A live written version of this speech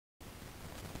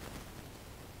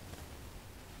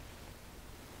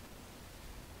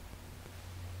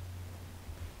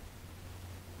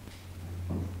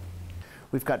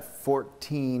We've got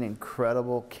 14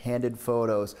 incredible candid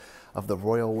photos of the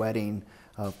royal wedding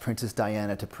of Princess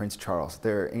Diana to Prince Charles.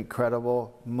 They're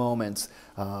incredible moments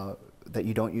that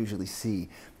you don't usually see.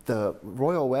 The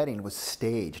royal wedding was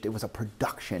staged. It was a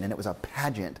production and it was a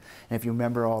pageant. And if you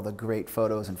remember all the great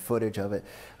photos and footage of it,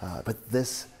 but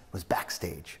this was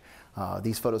backstage.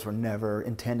 These photos were never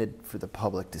intended for the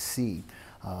public to see.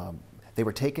 They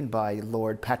were taken by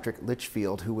Lord Patrick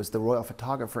Lichfield, who was the royal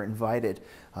photographer invited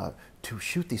to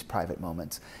shoot these private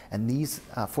moments. And these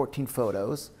 14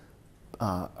 photos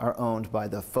are owned by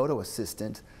the photo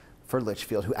assistant for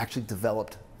Lichfield, who actually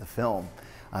developed the film.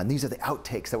 And these are the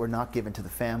outtakes that were not given to the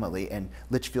family, and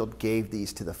Lichfield gave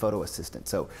these to the photo assistant.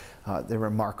 So they're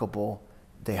remarkable.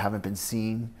 They haven't been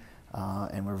seen,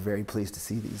 and we're very pleased to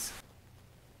see these.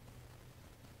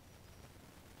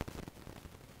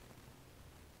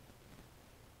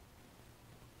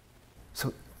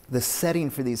 So the setting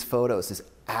for these photos is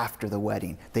after the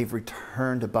wedding. They've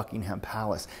returned to Buckingham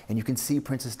Palace, and you can see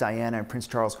Princess Diana and Prince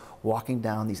Charles walking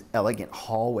down these elegant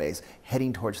hallways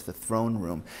heading towards the throne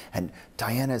room. And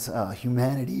Diana's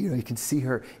humanity, you can see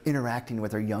her interacting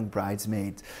with her young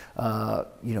bridesmaids,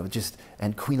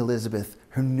 and Queen Elizabeth,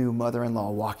 her new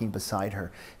mother-in-law, walking beside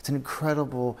her. It's an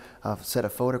incredible set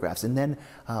of photographs. And then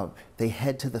they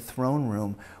head to the throne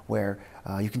room where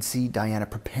you can see Diana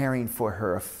preparing for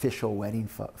her official wedding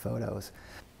photos.